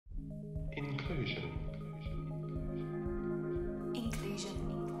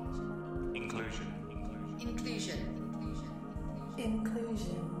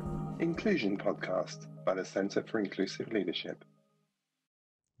Inclusion podcast by the Centre for Inclusive Leadership.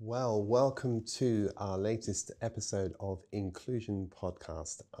 Well, welcome to our latest episode of Inclusion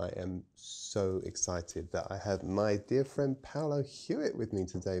Podcast. I am so excited that I have my dear friend Paolo Hewitt with me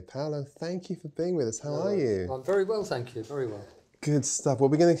today. Paolo, thank you for being with us. How are you? I'm very well, thank you. Very well. Good stuff.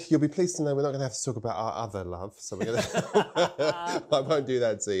 Well, you'll be pleased to know we're not going to have to talk about our other love, so we're going to. I won't do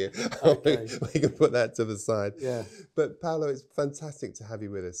that to you. Okay. We can put that to the side. Yeah. But Paolo, it's fantastic to have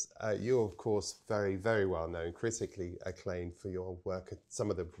you with us. You're, of course, very, very well known, critically acclaimed for your work, some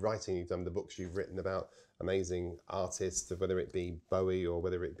of the writing you've done, the books you've written about amazing artists, whether it be Bowie or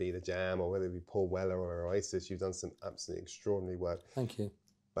whether it be The Jam or whether it be Paul Weller or Oasis. You've done some absolutely extraordinary work. Thank you.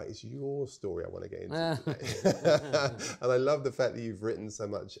 But it's your story I want to get into today. And I love the fact that you've written so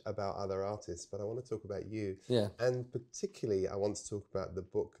much about other artists, but I want to talk about you. Yeah. And particularly, I want to talk about the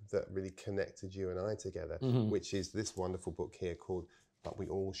book that really connected you and I together, which is this wonderful book here called But We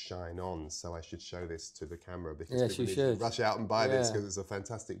All Shine On. So I should show this to the camera because yes, people need to rush out and buy this because it's a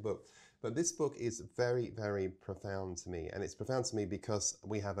fantastic book. But this book is very, very profound to me. And it's profound to me because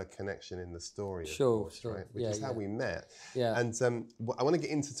we have a connection in the story, of course, right? Which is how we met. Yeah. And I want to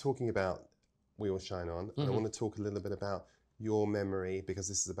get into talking about We All Shine On. And I want to talk a little bit about your memory, because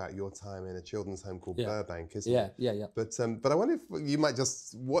this is about your time in a children's home called Burbank, isn't it? Yeah. But I wonder if you might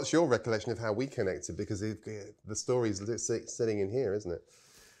just, what's your recollection of how we connected? Because the story's sitting in here, isn't it?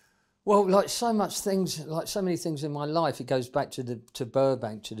 Well, like so many things in my life, it goes back to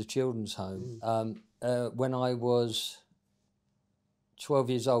Burbank, to the children's home. When I was 12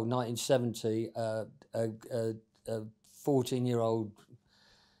 years old, 1970, a 14-year-old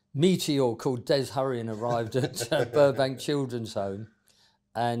meteor called Des Hurrian arrived at Burbank Children's Home,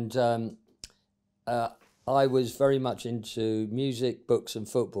 and I was very much into music, books, and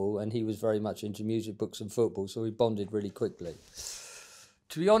football, and he was very much into music, books, and football. So we bonded really quickly.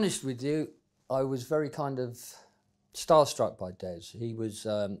 To be honest with you, I was very kind of starstruck by Des. He was,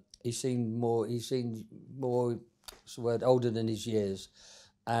 he seemed more, what's the word, older than his years.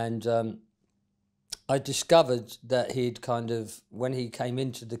 And I discovered that he'd kind of, when he came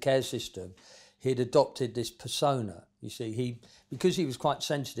into the care system, he'd adopted this persona. You see, because he was quite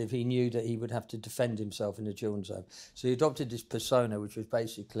sensitive, he knew that he would have to defend himself in the children's home. So he adopted this persona, which was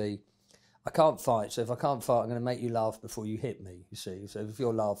basically, I can't fight, so if I can't fight, I'm going to make you laugh before you hit me, you see. So if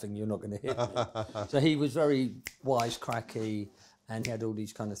you're laughing, you're not going to hit me. So he was very wisecracky, and he had all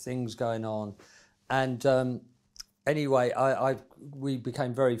these kind of things going on. And anyway, we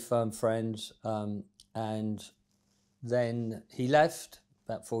became very firm friends, and then he left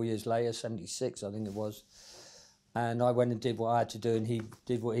about 4 years later, 76, I think it was. And I went and did what I had to do, and he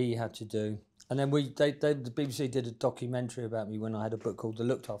did what he had to do. And then the BBC did a documentary about me when I had a book called The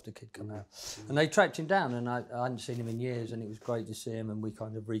Looked After Kid come out. And they tracked him down, and I hadn't seen him in years, and it was great to see him, and we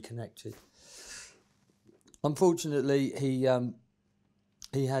kind of reconnected. Unfortunately, he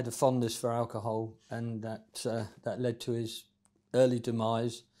had a fondness for alcohol, and that led to his early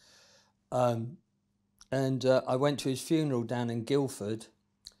demise. And I went to his funeral down in Guildford,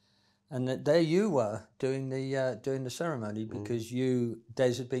 and there you were doing the ceremony, because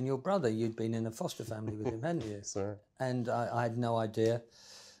Des had been your brother. You'd been in a foster family with him, hadn't you? Sorry. And I had no idea,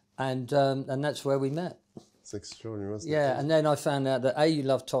 and that's where we met. It's extraordinary, wasn't it? Yeah, and then I found out that A, you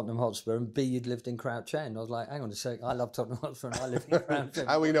loved Tottenham Hotspur, and B, you'd lived in Crouch End. I was like, hang on a sec, I love Tottenham Hotspur and I live in Crouch End.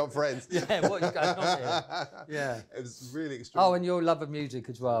 Are we not friends? Yeah, what is going on here? Yeah. It was really extraordinary. Oh, and your love of music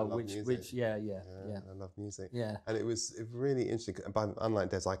as well, I love music. Yeah. And it was really interesting. But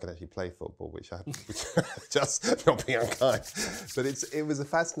unlike Des, I could actually play football, which I just not being unkind. But it was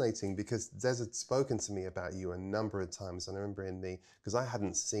fascinating because Des had spoken to me about you a number of times, and I remember because I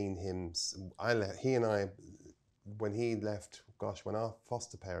hadn't seen him. He and I, when he left, when our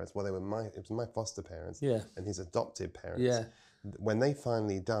foster parents, it was my foster parents and his adopted parents. Yeah. When they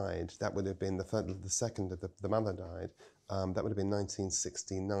finally died, that would have been the second of the mother died. That would have been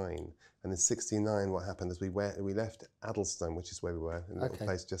 1969. And in 69, what happened is we left Addlestone, which is where we were, in a little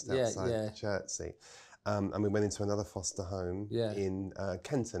place just outside Chertsey. And we went into another foster home in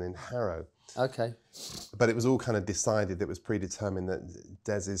Kenton, in Harrow. Okay. But it was all kind of decided, that it was predetermined that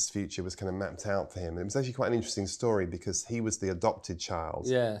Des's future was kind of mapped out for him. And it was actually quite an interesting story because he was the adopted child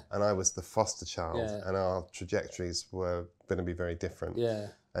and I was the foster child, and our trajectories were going to be very different. Yeah.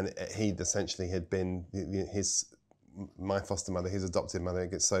 And he essentially had been my foster mother, his adopted mother.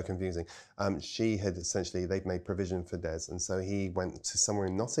 It gets so confusing. She had essentially, they'd made provision for Des, and so he went to somewhere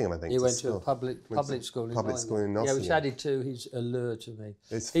in Nottingham, I think. He went to a public school in Nottingham. Yeah, which added to his allure to me.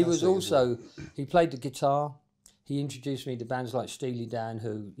 He was also, he played the guitar. He introduced me to bands like Steely Dan,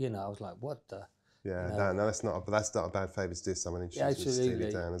 who, I was like, what the? Yeah, You know? no, that's not a bad favour to do. Someone introduced you to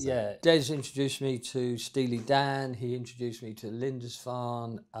Steely Dan, is it? Yeah, Des introduced me to Steely Dan. He introduced me to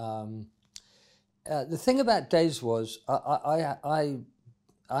Lindisfarne. The thing about Des was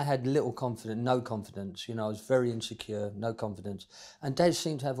I had little confidence, no confidence. You know, I was very insecure, no confidence. And Des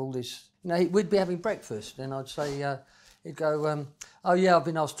seemed to have all this. You know, we'd be having breakfast, and I'd say, he'd go, "Oh yeah, I've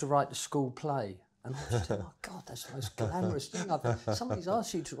been asked to write the school play." And I just thought, oh God, that's the most glamorous thing. Somebody's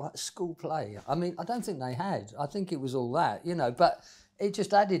asked you to write a school play. I mean, I don't think they had. I think it was all that, you know, but it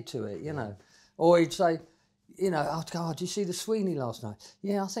just added to it, you know. Or he'd say, you know, I'd go, oh, did you see the Sweeney last night?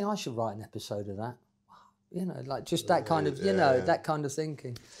 Yeah, I think I should write an episode of that. You know, like just that kind of, you know, that kind of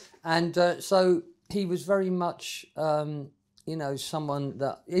thinking. And so he was very much, you know, someone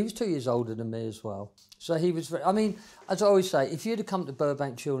that, he was 2 years older than me as well. So he was very, I mean, as I always say, if you'd have come to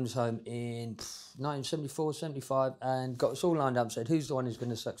Burbank Children's Home in 1974, 75 and got us all lined up and said, who's the one who's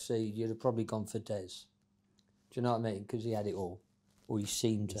going to succeed, you'd have probably gone for Des. Do you know what I mean? Because he had it all. Or he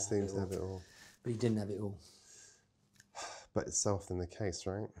seemed to have it all. But he didn't have it all. But it's so often the case,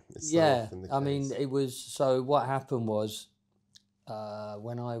 right? It's yeah, so often the case. I mean, it was, so what happened was,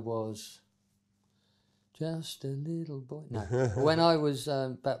 when I was just a little boy, no, when I was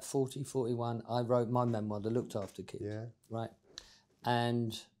about 40, 41, I wrote my memoir, The Looked After Kid, right?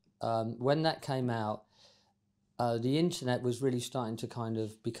 And when that came out, the internet was really starting to kind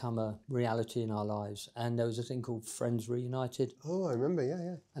of become a reality in our lives. And there was a thing called Friends Reunited. Oh, I remember,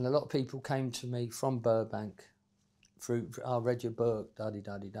 yeah. And a lot of people came to me from Burbank, through, I read your book,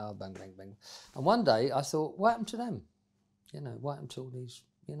 da-di-da-di-da, bang, bang, bang. And one day I thought, what happened to them? You know, what happened to all these,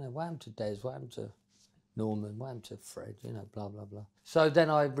 you know, what happened to Des, what happened to Norman, what happened to Fred, you know, blah, blah, blah. So then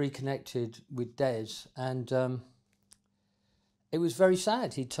I reconnected with Des, and it was very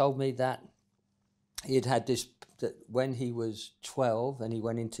sad. He told me that he had had this, that when he was 12 and he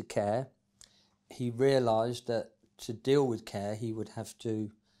went into care, he realised that to deal with care, he would have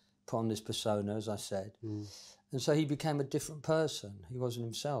to put on this persona, as I said. And so he became a different person. He wasn't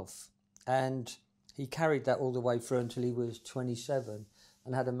himself. And he carried that all the way through until he was 27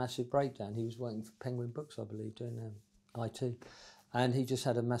 and had a massive breakdown. He was working for Penguin Books, I believe, doing IT. And he just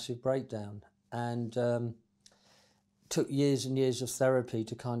had a massive breakdown. And took years and years of therapy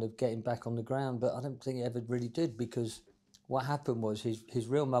to kind of get him back on the ground. But I don't think it ever really did, because what happened was his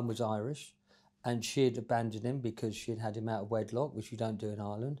real mum was Irish, and she had abandoned him because she'd had him out of wedlock, which you don't do in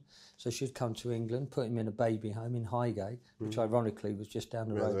Ireland. So she'd come to England, put him in a baby home in Highgate, which ironically was just down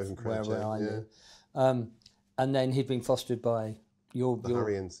the road from where I live. And then he'd been fostered by your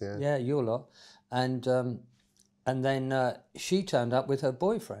Hurrians, your lot. And then she turned up with her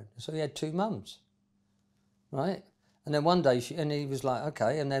boyfriend. So he had two mums, right? And then one day, he was like,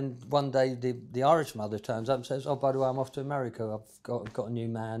 okay. And then one day, the Irish mother turns up and says, oh, by the way, I'm off to America. I've got a new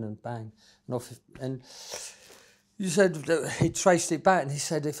man, and bang. And you said that he traced it back, and he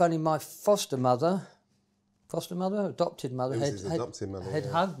said, if only my adopted mother, had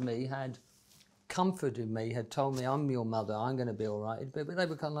hugged me, had comforted me, had told me, I'm your mother, I'm going to be all right. But they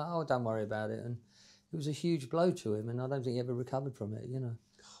were kind of like, oh, don't worry about it. And it was a huge blow to him, and I don't think he ever recovered from it, you know.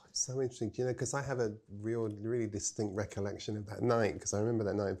 So interesting, you know, because I have a really distinct recollection of that night, because I remember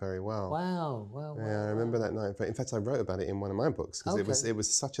that night very well. Wow. Yeah, I remember that night. In fact, I wrote about it in one of my books, because it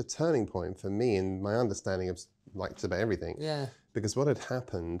was such a turning point for me in my understanding of just about everything. Yeah. Because what had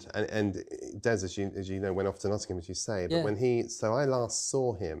happened, and Des, as you know, went off to Nottingham, as you say, but so I last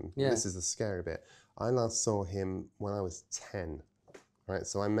saw him, this is the scary bit, I last saw him when I was 10, right?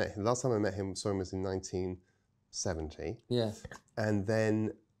 So last time I saw him was in 1970. Yeah. And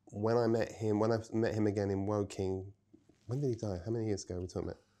then when I met him again in Woking, when did he die? How many years ago are we talking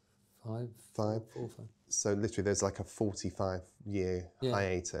about? 5. 4, 5. So literally there's like a 45-year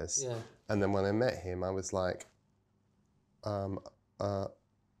hiatus. Yeah. And then when I met him, I was like, I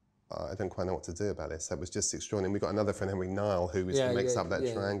don't quite know what to do about this. So it was just extraordinary. We got another friend, Henry Nile, who makes up that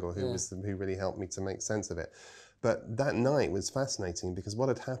triangle, who really helped me to make sense of it. But that night was fascinating, because what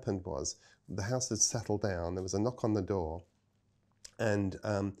had happened was the house had settled down. There was a knock on the door, and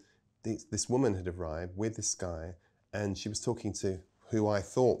this woman had arrived with this guy, and she was talking to who I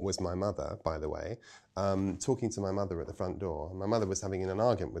thought was my mother, by the way, talking to my mother at the front door. My mother was having an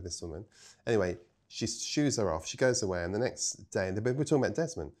argument with this woman. Anyway, she shoos her off, she goes away, and the next day, we're talking about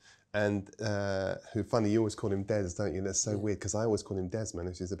Desmond, and who, funny, you always call him Des, don't you? That's so weird, because I always call him Desmond,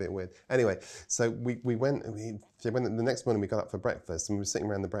 which is a bit weird. Anyway, so we went, the next morning we got up for breakfast, and we were sitting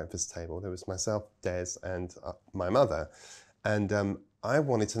around the breakfast table. There was myself, Des, and my mother. And I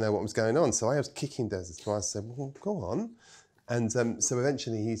wanted to know what was going on, so I was kicking Des. So I said, well, go on. And so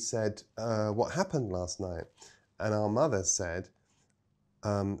eventually he said, what happened last night? And our mother said,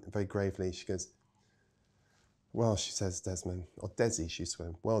 very gravely, she goes, well, she says, Desmond, or Desi, she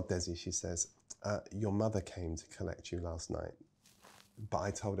swears, well, Desi, she says, your mother came to collect you last night, but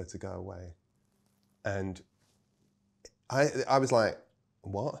I told her to go away. And I was like,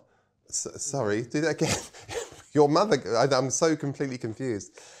 what? Sorry, do that again. Your mother, I'm so completely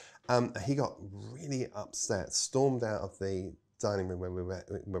confused. He got really upset, stormed out of the dining room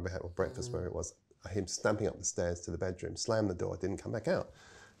when we had breakfast, where it was, him stamping up the stairs to the bedroom, slammed the door, didn't come back out.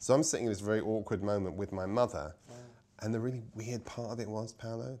 So I'm sitting in this very awkward moment with my mother. And the really weird part of it was,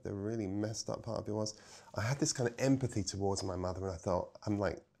 Paolo, the really messed up part of it was, I had this kind of empathy towards my mother, and I thought, I'm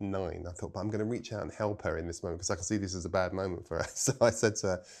like 9, I thought, but I'm going to reach out and help her in this moment, because I can see this is a bad moment for her. So I said to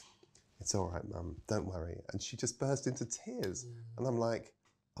her, it's all right, Mum, don't worry. And she just burst into tears. And I'm like,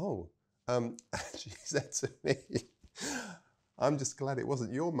 oh. And she said to me, I'm just glad it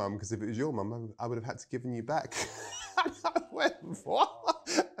wasn't your mum, because if it was your mum, I would have had to given you back. And I went, what?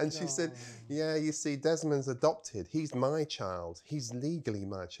 And she said, yeah, you see, Desmond's adopted. He's my child. He's legally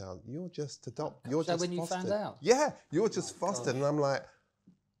my child. You're just adopted. You're so just when fostered. You found out? Yeah, you're just fostered. And I'm like,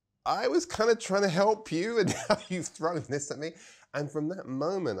 I was kind of trying to help you, and now you've thrown this at me. And from that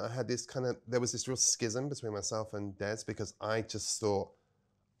moment, I had this kind of, there was this real schism between myself and Des, because I just thought,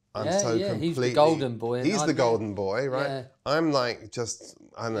 I'm so completely... He's the golden boy. He's the golden boy, right? Yeah. I'm like just,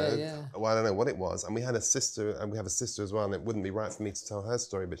 I don't know, well, I don't know what it was. And we had a sister, and we have a sister as well, and it wouldn't be right for me to tell her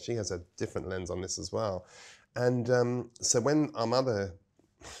story, but she has a different lens on this as well. And so when our mother,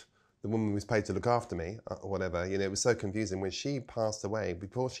 the woman who was paid to look after me, or whatever, you know, it was so confusing. When she passed away,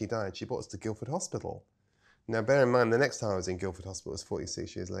 before she died, she brought us to Guildford Hospital. Now, bear in mind, the next time I was in Guildford Hospital was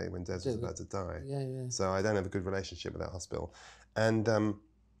 46 years later, when Des was about to die. So I don't have a good relationship with that hospital. And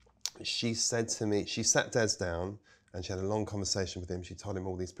she said to me, she sat Des down and she had a long conversation with him. She told him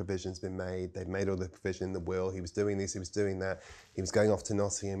all these provisions been made. They'd made all the provision in the will. He was doing this, he was doing that. He was going off to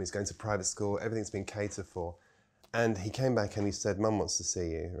Nottingham, he was going to private school. Everything's been catered for. And he came back and he said, Mum wants to see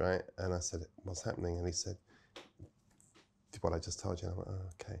you, right? And I said, what's happening? And he said, what I just told you. And I went, oh,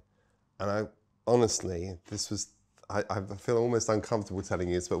 okay. And I honestly, this was, I feel almost uncomfortable telling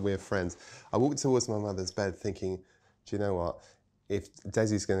you this, but we're friends. I walked towards my mother's bed thinking, do you know what? If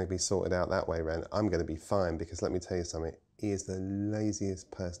Desi's going to be sorted out that way, Ren, I'm going to be fine, because let me tell you something, he is the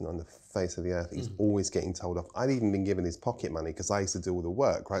laziest person on the face of the earth. He's always getting told off. I'd even been given his pocket money because I used to do all the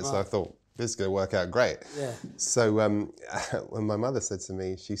work, right? So I thought, this is going to work out great. Yeah. So when my mother said to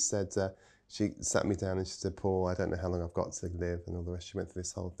me, she said, she sat me down and she said, Paul, I don't know how long I've got to live and all the rest. She went through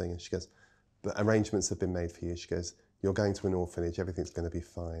this whole thing and she goes, but arrangements have been made for you. She goes, you're going to an orphanage, everything's going to be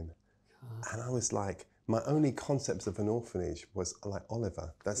fine. And I was like, my only concepts of an orphanage was like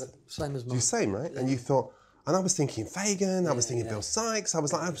Oliver. That's same as mine. You same, right? Yeah. And you thought, and I was thinking Fagin, I was thinking Bill Sykes, I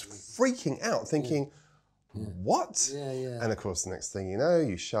was freaking out, thinking, what? And of course, the next thing you know,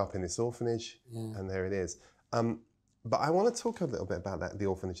 you show up in this orphanage, and there it is. But I want to talk a little bit about that, the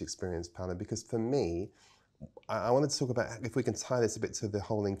orphanage experience, Paolo, because for me, I wanted to talk about if we can tie this a bit to the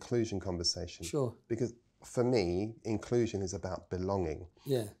whole inclusion conversation. Sure. Because for me, inclusion is about belonging.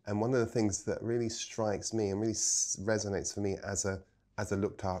 Yeah. And one of the things that really strikes me and really resonates for me as a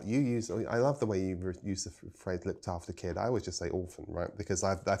looked after, I love the way you use the phrase looked after kid. I always just say orphan, right? Because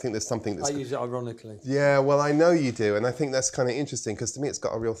I think there's something that's... I use it ironically. Yeah, well, I know you do. And I think that's kind of interesting because to me, it's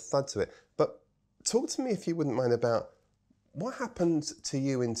got a real thud to it. But talk to me, if you wouldn't mind, about what happened to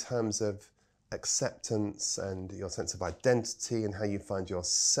you in terms of acceptance and your sense of identity and how you find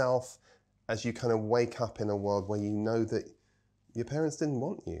yourself as you kind of wake up in a world where you know that your parents didn't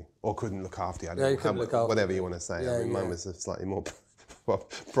want you or couldn't look after you. I don't know, whatever you want to say. I mean, mine was slightly more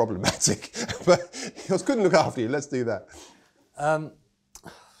problematic, but yours couldn't look after you. Let's do that.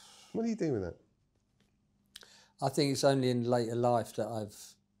 What do you do with it? I think it's only in later life that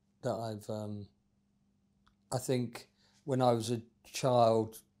I think when I was a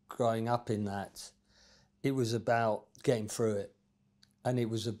child growing up in that, it was about getting through it, and it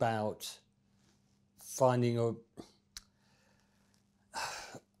was about finding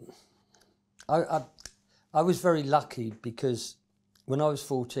I was very lucky because when I was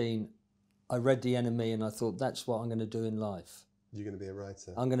 14, I read The Enemy and I thought, that's what I'm going to do in life. You're going to be a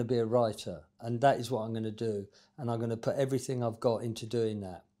writer? I'm going to be a writer, and that is what I'm going to do, and I'm going to put everything I've got into doing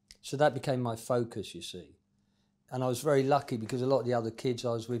that. So that became my focus, you see. And I was very lucky because a lot of the other kids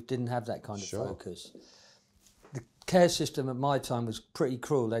I was with didn't have that kind of focus. The care system at my time was pretty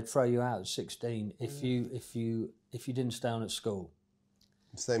cruel. They'd throw you out at 16 if you didn't stay on at school.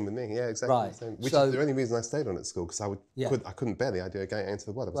 Same with me, yeah, exactly. Right. Same. Which is the only reason I stayed on at school, because I couldn't bear the idea of going into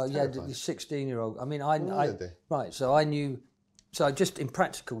the world. Well, yeah, the 16-year-old. I mean, right. So I knew So just in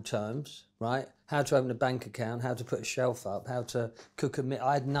practical terms, right? How to open a bank account, how to put a shelf up, how to cook a meal.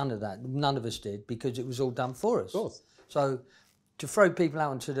 I had none of that. None of us did, because it was all done for us. Of course. So to throw people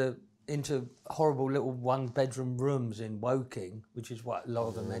out into horrible little one-bedroom rooms in Woking, which is what a lot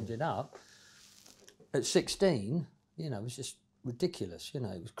of them ended up, at 16, you know, it was just ridiculous. You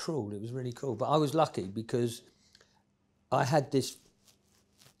know, it was cruel. It was really cruel. But I was lucky because I had this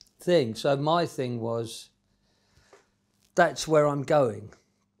thing. So my thing was, that's where I'm going.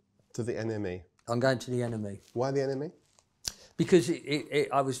 To the enemy. I'm going to the enemy. Why the enemy? Because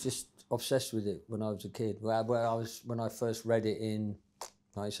I was just obsessed with it when I was a kid. When I first read it in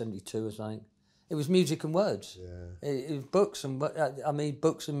 1972 or something, it was music and words. Yeah. It was books and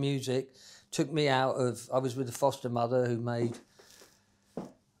books and music took me out of. I was with a foster mother who made,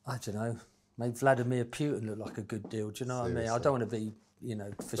 I don't know, made Vladimir Putin look like a good deal. Do you know what I mean? I don't want to be, you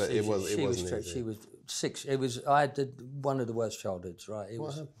know, facetious. But she was 6. It was. I had one of the worst childhoods. Right. It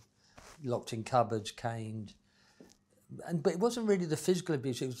was locked in cupboards, caned. But it wasn't really the physical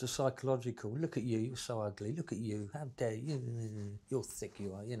abuse, it was the psychological. Look at you, you're so ugly. Look at you, how dare you? You're thick,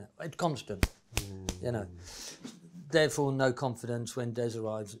 you are, you know. It's constant, you know. Therefore, no confidence when Des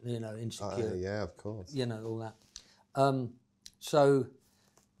arrives, you know, insecure. Yeah, of course. You know, all that. So,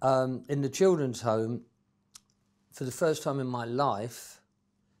 in the children's home, for the first time in my life,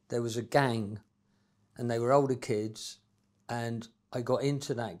 there was a gang, and they were older kids, and I got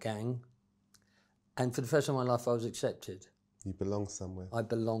into that gang. And for the first time in my life, I was accepted. You belong somewhere. I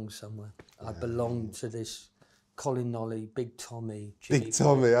belong somewhere. Yeah. I belonged to this Colin Nolly, Big Tommy, Big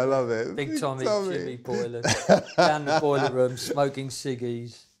Tommy, I love it. Big Tommy, Jimmy Boiler, down the boiler room, smoking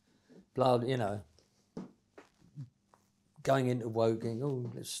ciggies, blood, you know, going into Woking, oh,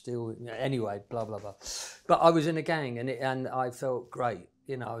 let's steal, anyway, blah, blah, blah. But I was in a gang and I felt great,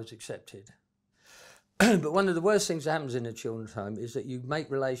 you know, I was accepted. But one of the worst things that happens in a children's home is that you make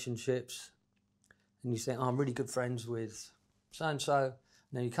relationships and you think, oh, I'm really good friends with so-and-so. And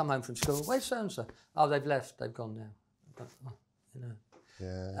then you come home from school, where's so-and-so? Oh, they've left, they've gone now. Oh, you know.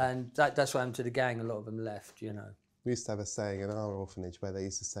 Yeah. And that's what happened to the gang, a lot of them left, you know. We used to have a saying in our orphanage where they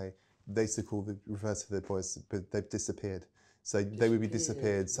used to say, they used to refer to the boys, but they've disappeared. So they would be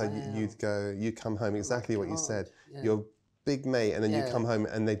disappeared. So wow. You come home, exactly what you said. Yeah. Your big mate, and then you come home,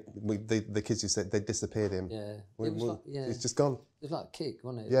 and the kids, you said, they disappeared him. Yeah. It's just gone. It was like a kick,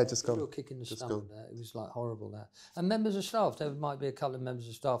 wasn't it? Yeah, just gone. A real kick in the stomach. It was like horrible, that. And members of staff, there might be a couple of members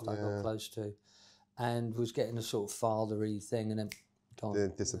of staff that I got close to, and was getting a sort of fathery thing, and then gone.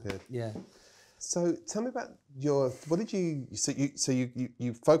 They disappeared. Yeah. So tell me about what did you, so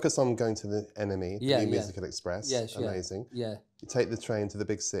you focus on going to the enemy, the New Musical Express. Yes, amazing. Yeah. You take the train to the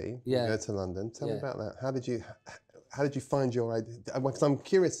big city, you go to London. Tell me about that. How did you find your idea? Because I'm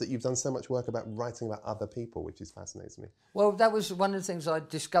curious that you've done so much work about writing about other people, which fascinates me. Well, that was one of the things I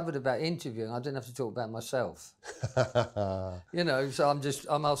discovered about interviewing. I didn't have to talk about myself. You know, so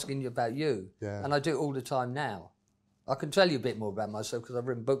I'm asking you about you. Yeah. And I do it all the time now. I can tell you a bit more about myself because I've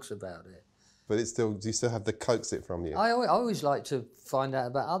written books about it. But do you still have to coax it from you? I always like to find out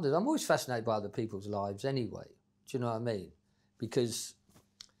about others. I'm always fascinated by other people's lives anyway. Do you know what I mean? Because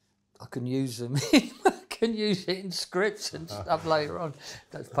I can use them can use it in scripts and stuff later on.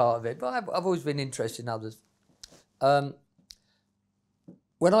 That's part of it. But I've always been interested in others.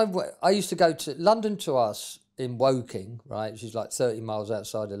 When I used to go to London, to us in Woking, right, which is like 30 miles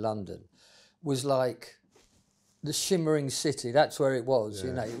outside of London, was like the shimmering city. That's where it was.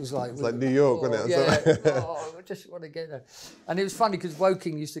 You know, it was like New York, wasn't it? Yeah. I just want to get there. And it was funny because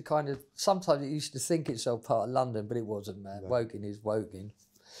Woking used to sometimes it used to think itself part of London, but it wasn't, man. No. Woking is Woking.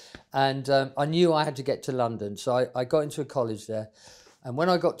 And I knew I had to get to London, so I got into a college there. And when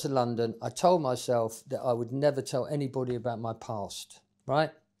I got to London, I told myself that I would never tell anybody about my past,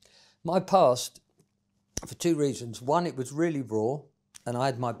 right? My past, for 2 reasons. One, it was really raw, and I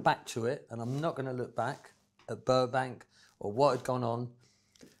had my back to it, and I'm not going to look back at Burbank or what had gone on.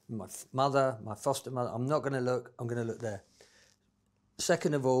 My mother, my foster mother, I'm not going to look, I'm going to look there.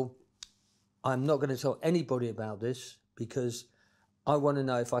 Second of all, I'm not going to tell anybody about this because I want to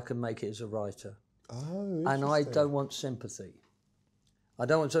know if I can make it as a writer. Oh, and I don't want sympathy. I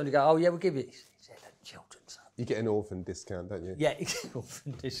don't want someone to go, oh, yeah, we'll give you children's. You get an orphan discount, don't you? Yeah, you get an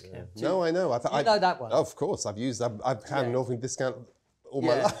orphan discount. Yeah. No, I know. I know that one. Of course, I've had an orphan discount all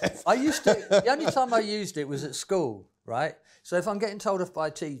my life. The only time I used it was at school, right? So if I'm getting told off by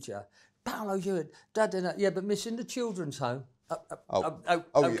a teacher, Paolo Hewitt, Dad, yeah, but Miss, in the children's home.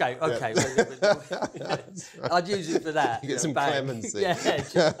 Okay. I'd use it for that. You get some clemency.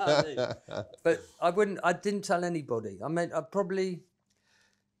 Yeah, but I didn't tell anybody. I mean, I probably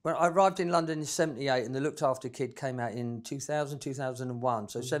When I arrived in London in 78 and the Looked After Kid came out in 2000, 2001.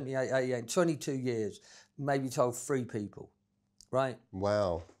 So 78, 88, 22 years, maybe told 3 people, right?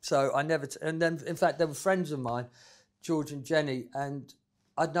 Wow. So I never, and then in fact, they were friends of mine, George and Jenny, and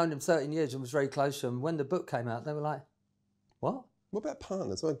I'd known them 13 years and was very close to them. When the book came out, they were like, what? What about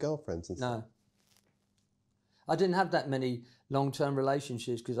partners? What about girlfriends and stuff? No. I didn't have that many long-term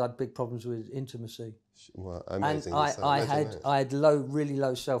relationships because I had big problems with intimacy. Well, amazing. And I had really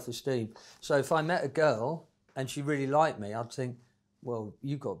low self-esteem. So if I met a girl and she really liked me, I'd think, well,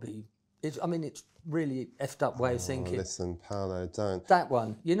 you got to be. It's really effed up way of thinking. Listen, Paolo, don't. That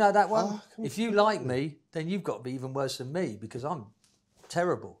one, you know that one. Oh, if you like me, then you've got to be even worse than me because I'm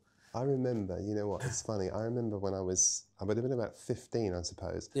terrible. I remember, you know what, it's funny. I remember when I would have been about 15, I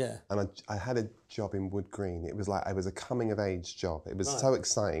suppose. Yeah. And I had a job in Wood Green. It was like, it was a coming of age job. It was Right. so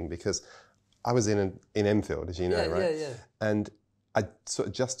exciting because I was in Enfield, as you know, right? Yeah. And I sort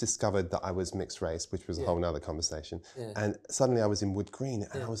of just discovered that I was mixed race, which was a whole nother conversation. Yeah. And suddenly I was in Wood Green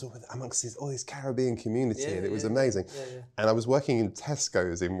and I was amongst all this Caribbean community and it was amazing. Yeah. And I was working in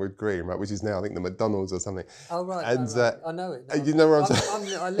Tesco's in Wood Green, right, which is now I think the McDonald's or something. Oh, right. And I know it. you know where I'm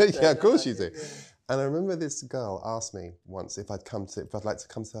saying? I live there, yeah, of course you do. Yeah. And I remember this girl asked me once if I'd like to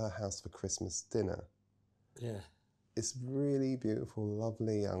come to her house for Christmas dinner. Yeah. This really beautiful,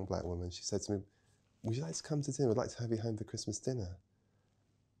 lovely young black woman. She said to me, "Would you like to come to dinner? I'd like to have you home for Christmas dinner."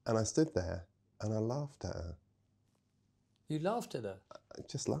 And I stood there and I laughed at her. You laughed at her? I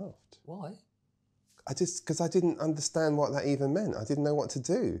just laughed. Why? Because I didn't understand what that even meant. I didn't know what to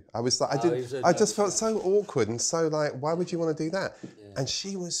do. I was like, I just felt so awkward and so like, why would you want to do that? Yeah. And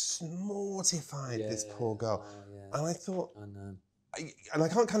she was mortified, this poor girl. Oh, yeah. And I thought, I know. And I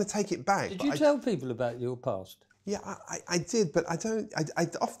can't kind of take it back. Did you tell people about your past? Yeah, I did, but I don't. I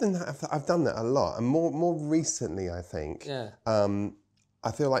often I've done that a lot, and more recently, I think. Yeah.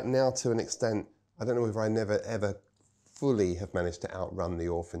 I feel like now, to an extent, I don't know if I never ever fully have managed to outrun the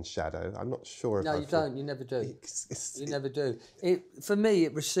orphan shadow. I'm not sure if No, you don't. You never do. You never do. For me,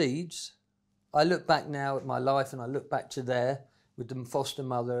 it recedes. I look back now at my life, and I look back to there with the foster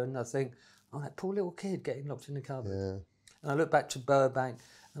mother, and I think, oh, that poor little kid getting locked in the cupboard. Yeah. And I look back to Burbank,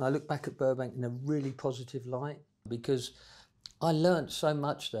 and I look back at Burbank in a really positive light because I learnt so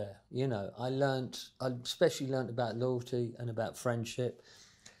much there. You know, I especially learnt about loyalty and about friendship.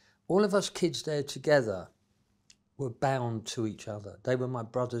 All of us kids there together were bound to each other. They were my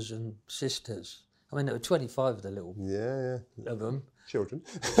brothers and sisters. I mean, there were 25 of the little of them. Children.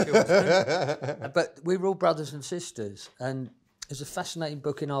 But we were all brothers and sisters. And there's a fascinating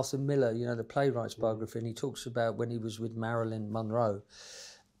book in Arthur Miller, you know, the playwright's biography, and he talks about when he was with Marilyn Monroe.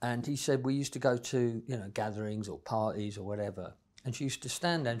 And he said we used to go to, you know, gatherings or parties or whatever. And she used to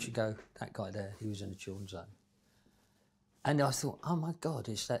stand there and she'd go, that guy there, he was in a children's home. And I thought, oh my God,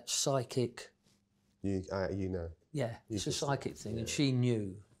 it's that psychic. You know. Yeah, it's a psychic thing. Yeah. And she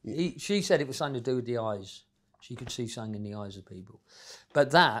knew. She said it was something to do with the eyes. She could see something in the eyes of people.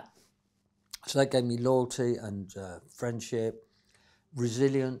 But so that gave me loyalty and friendship,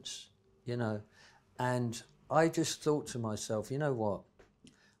 resilience, you know. And I just thought to myself, you know what?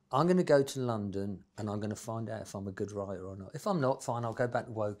 I'm going to go to London and I'm going to find out if I'm a good writer or not. If I'm not, fine, I'll go back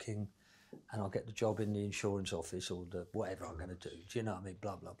to Woking and I'll get the job in the insurance office or the whatever I'm going to do. Do you know what I mean?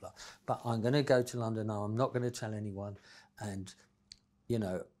 Blah, blah, blah. But I'm going to go to London now. I'm not going to tell anyone. And, you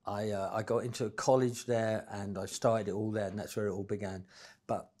know, I got into a college there and I started it all there and that's where it all began.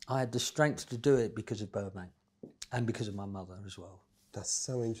 But I had the strength to do it because of Burbank and because of my mother as well. That's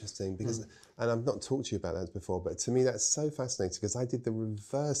so interesting because, and I've not talked to you about that before, but to me that's so fascinating because I did the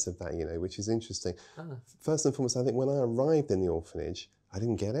reverse of that, you know, which is interesting. First and foremost, I think when I arrived in the orphanage, I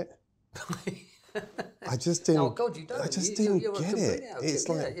didn't get it. I just didn't. Oh God, you don't. I just didn't get it. It's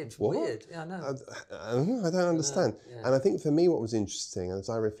like it's what? weird. Yeah, I know. I don't understand. And I think for me, what was interesting, as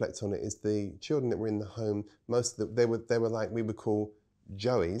I reflect on it, is the children that were in the home. Most of they were like we would call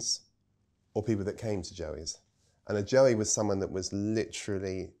Joeys, or people that came to Joeys. And a Joey was someone that was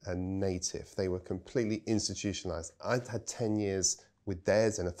literally a native. They were completely institutionalized. I'd had 10 years with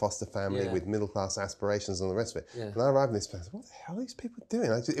theirs in a foster family with middle-class aspirations and all the rest of it. Yeah. And I arrived in this place, what the hell are these people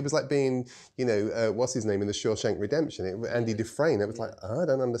doing? It was like being, you know, what's his name in the Shawshank Redemption? Andy Dufresne. It was like, I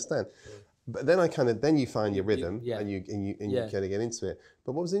don't understand. But then then you find your rhythm and you kind of get into it.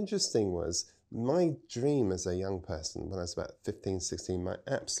 But what was interesting was my dream as a young person, when I was about 15, 16, my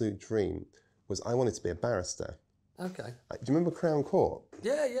absolute dream was I wanted to be a barrister. Okay. Do you remember Crown Court?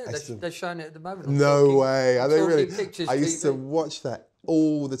 Yeah. They're showing it at the moment. No way. Are they really? I used to watch that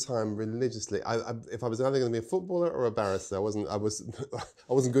all the time, religiously. If I was either going to be a footballer or a barrister, I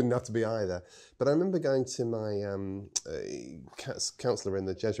wasn't good enough to be either. But I remember going to my counsellor in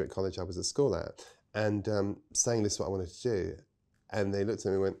the Jesuit college I was at school at, and saying this is what I wanted to do, and they looked at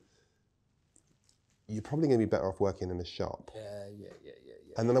me and went, "You're probably going to be better off working in a shop." Yeah.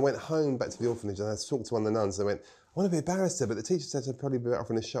 And then I went home back to the orphanage, and I talked to one of the nuns. And I went, "I want to be a barrister, but the teacher said I'd probably be better off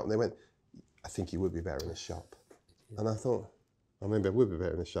in a shop." And they went, "I think you would be better in a shop." And I thought, "Oh, maybe I would be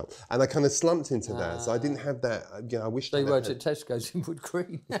better in a shop." And I kind of slumped into that. So I didn't have that. I wish. They worked at Tesco's in Wood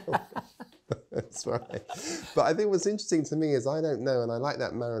Green. That's right. But I think what's interesting to me is I don't know, and I like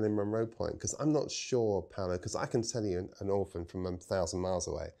that Marilyn Monroe point, because I'm not sure, Paolo, because I can tell you an orphan from 1,000 miles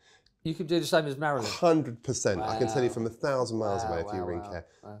away. You could do the same as Marilyn. 100%. Wow. I can tell you from 1,000 miles away if you ring care.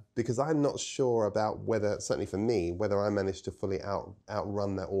 Wow. Because I'm not sure about whether, certainly for me, whether I managed to fully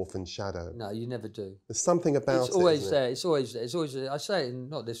outrun that orphan shadow. No, you never do. There's something about it. It's always there. It's always there. It's always there. I say it,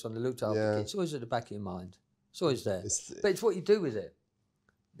 not this one, the looked after kid. It's always at the back of your mind. It's always there. But it's what you do with it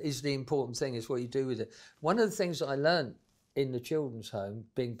is the important thing, is what you do with it. One of the things that I learned in the children's home,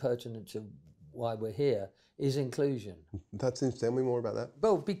 being pertinent to why we're here, is inclusion. That's interesting. Tell me more about that.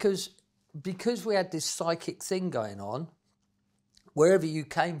 Well, because we had this psychic thing going on, wherever you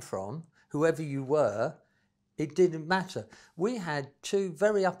came from, whoever you were, it didn't matter. We had two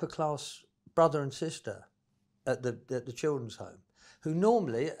very upper class brother and sister at the children's home, who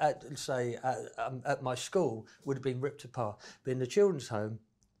normally, at my school, would have been ripped apart. But in the children's home,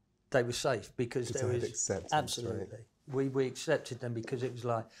 they were safe because there was acceptance, absolutely. Right? We accepted them because it was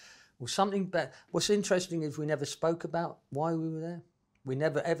like, well, something better. What's interesting is we never spoke about why we were there. We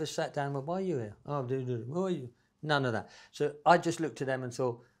never ever sat down and went, "Why are you here?" "Oh, why are you?" None of that. So I just looked at them and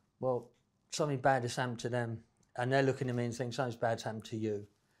thought, well, something bad has happened to them, and they're looking at me and saying, something's bad's happened to you,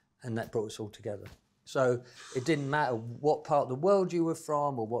 and that brought us all together. So it didn't matter what part of the world you were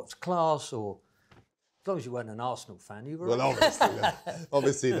from or what class, or as long as you weren't an Arsenal fan, you were. Well, obviously not.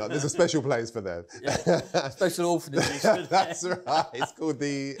 Obviously not. There's a special place for them. Yeah. Special orphanages for them. That's right. It's called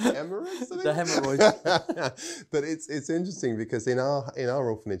the Hemorrhoids. The Hemorrhoids. But it's interesting because in our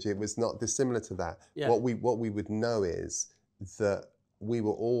orphanage it was not dissimilar to that. Yeah. What we would know is that we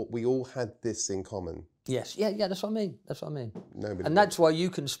all had this in common. Yes. Yeah. That's what I mean. That's what I mean. Nobody. And that's why you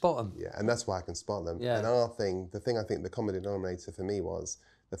can spot them. Yeah, and that's why I can spot them. Yeah. And the thing I think the common denominator for me was,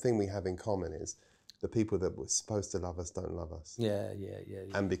 the thing we have in common is the people that were supposed to love us don't love us. Yeah.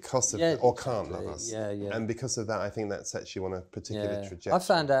 And because of that, or can't love us. Yeah. And because of that, I think that sets you on a particular trajectory. I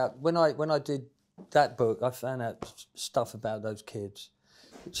found out when I did that book, I found out stuff about those kids.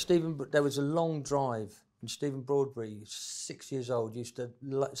 There was a long drive, and Stephen Broadberry, 6 years old, used to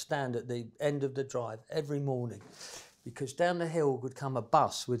stand at the end of the drive every morning, because down the hill would come a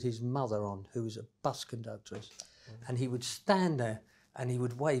bus with his mother on, who was a bus conductress, and he would stand there and he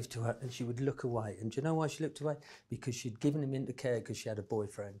would wave to her, and she would look away. And do you know why she looked away? Because she'd given him into care because she had a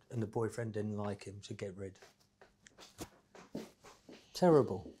boyfriend, and the boyfriend didn't like him, to get rid.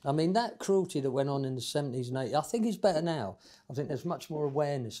 Terrible. I mean, that cruelty that went on in the 70s and 80s, I think is better now. I think there's much more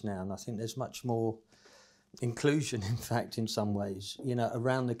awareness now, and I think there's much more inclusion, in fact, in some ways,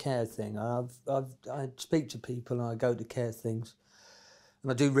 around the care thing. I speak to people and I go to care things,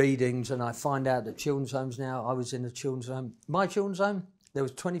 and I do readings, and I find out that children's homes now, I was in a children's home. My children's home, there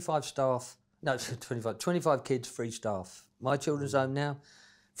was 25 kids, 3 staff. My children's home now,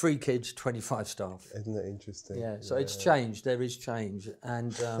 3 kids, 25 staff. Isn't that interesting? Yeah, so it's changed. There is change,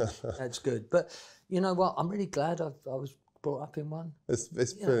 and that's good. But you know what? I'm really glad I was brought up in one.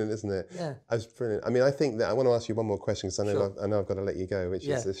 It's brilliant, isn't it? Yeah. It's brilliant. I mean, I think that I want to ask you one more question, because I know I've got to let you go, which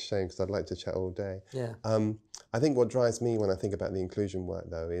is a shame, because I'd like to chat all day. Yeah. I think what drives me when I think about the inclusion work,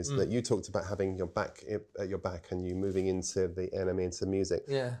 though, is that you talked about having your back at your back and you moving into the enemy, into music.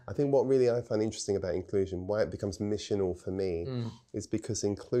 Yeah. I think what really I find interesting about inclusion, why it becomes missional for me, is because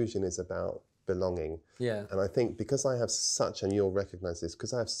inclusion is about belonging. Yeah. And I think because I have such, and you'll recognise this,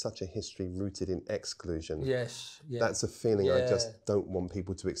 because I have such a history rooted in exclusion. Yes. Yeah. That's a feeling I just don't want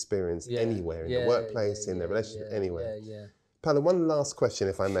people to experience anywhere, in the workplace, in their relationship, anywhere. Yeah. Paolo, one last question,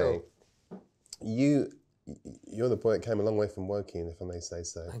 if I may. Sure. You're the boy that came a long way from Woking, if I may say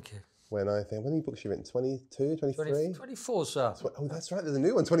so. Thank you. When many books you written? 22, 23? 24, sir. Oh, that's right. There's a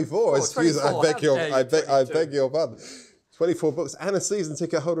new one. 24. Oh, Excuse me. 24. I beg your pardon. 24 books and a season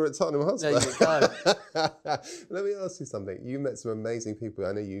ticket holder at Tottenham Hotspur. There you go. Let me ask you something. You met some amazing people.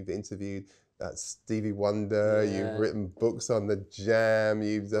 I know you've interviewed Stevie Wonder. Yeah. You've written books on the Jam.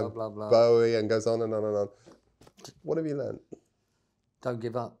 You've done blah, blah. Bowie, and goes on and on and on. What have you learned? Don't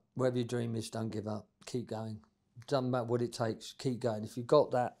give up. Wherever your dream is, don't give up. Keep going. Doesn't matter what it takes. Keep going. If you've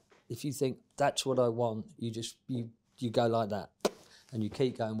got that, if you think that's what I want, you go like that. and you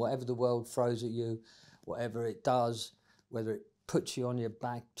keep going. Whatever the world throws at you, whatever it does, whether it puts you on your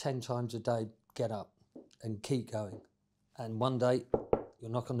back 10 times a day, get up and keep going. And one day,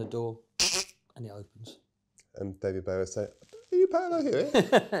 you'll knock on the door and it opens. And David Bowie say, "Are you Paolo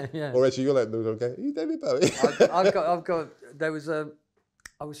Hewitt?" Yeah. Or actually, you'll let them go, "Are you David Bowie?"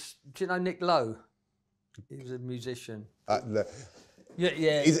 Do you know Nick Lowe? He was a musician. No. Yeah,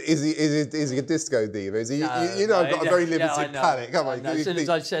 yeah. Is he a disco diva? Is he? No, I've got a very limited palate. Come on, as soon as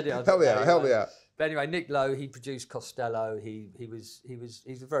I said it, help me out. But anyway, Nick Lowe, he produced Costello. He's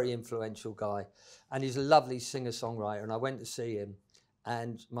a very influential guy, and he's a lovely singer-songwriter. And I went to see him,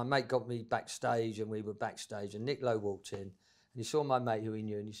 and my mate got me backstage, and we were backstage, and Nick Lowe walked in, and he saw my mate who he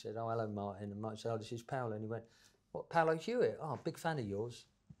knew, and he said, "Oh, hello, Martin." And Martin said, "Oh, this is Paolo." And he went, "What, Paolo Hewitt? Oh, big fan of yours."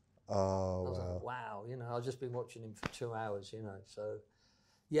 Oh, I was like, wow, I've just been watching him for 2 hours, so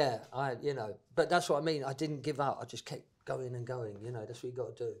yeah, but that's what I mean. I didn't give up. I just kept going and going, that's what you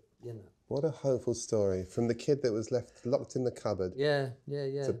got to do, What a hopeful story. From the kid that was left locked in the cupboard. Yeah.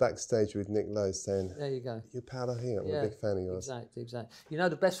 To backstage with Nick Lowe saying, "There you go. You're Paolo Hewitt. I'm a big fan of yours." Exactly. You know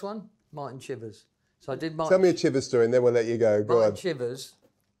the best one? Martin Chivers. So I did Martin. Tell me a Chivers story and then we'll let you go. Go Martin on. Chivers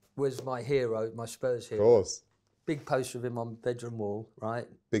was my hero, my Spurs hero. Of course. Big poster of him on the bedroom wall, right?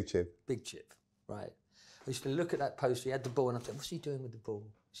 Big Chiv, right? I used to look at that poster. He had the ball, and I thought, what's he doing with the ball?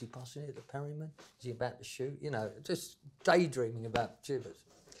 Is he passing it to Perryman? Is he about to shoot? Just daydreaming about Chivers.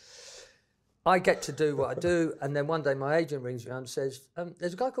 I get to do what I do, and then one day my agent rings me and says,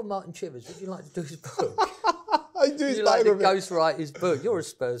 "There's a guy called Martin Chivers. Would you like to do his book? Would you like to ghostwrite his book? You're a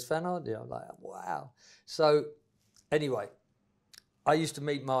Spurs fan, aren't you?" I'm like, wow. So anyway, I used to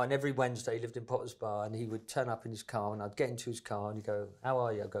meet Martin every Wednesday. He lived in Potter's Bar, and he would turn up in his car, and I'd get into his car, and he'd go, "How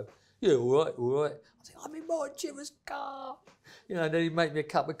are you?" I'd go, "Yeah, all right. I'd say, "I'm in Martin Chivers' car." And then he'd make me a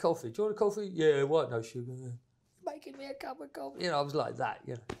cup of coffee. "Do you want a coffee?" "Yeah, what? No sugar." "You're making me a cup of coffee." I was like that,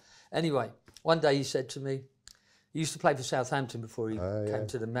 Anyway, one day he said to me, he used to play for Southampton before he came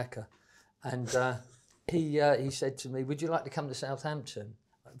to the Mecca, and he said to me, "Would you like to come to Southampton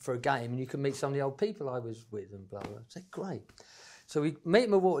for a game, and you can meet some of the old people I was with," and blah, blah. I said, "Great." So we meet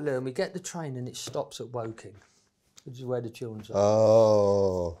him at Waterloo, and we get the train, and it stops at Woking, which is where the children's are.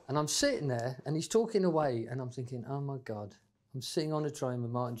 Oh. And I'm sitting there, and he's talking away, and I'm thinking, oh my God, I'm sitting on a train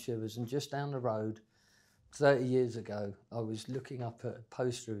with Martin Chivers, and just down the road, 30 years ago, I was looking up at a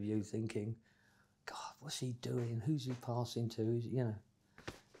poster of you thinking, God, what's he doing? Who's he passing to?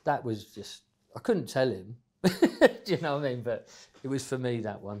 That was just, I couldn't tell him. Do you know what I mean? But it was for me,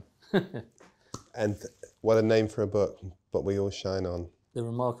 that one. And what a name for a book, But We All Shine On. The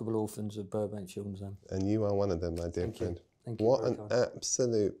Remarkable Orphans of Burbank Children's Home. And you are one of them, my dear friend. Thank you. What an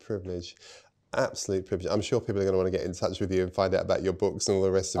absolute privilege. Absolute privilege. I'm sure people are going to want to get in touch with you and find out about your books and all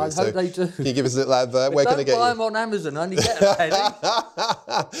the rest of it. I hope they do. Can you give us a little advert? Where can they get you? Don't buy them on Amazon, only get a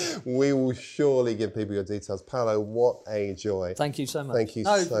penny. We will surely give people your details. Paolo, what a joy. Thank you so much. Thank you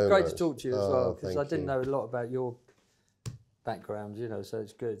so much. It was great to talk to you as well, because I didn't you. know a lot about your background, so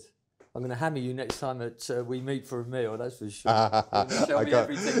it's good. I'm going to hammer you next time that we meet for a meal, that's for sure. Show me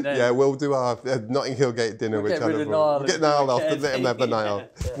everything there. Yeah, we'll do our Notting Hill Gate dinner. We'll which get rid of Niall. Get Niall off and let him have the night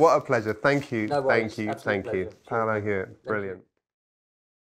off. What a pleasure. Thank you. No worries. Thank you. Absolute pleasure. Paolo Hewitt. Brilliant.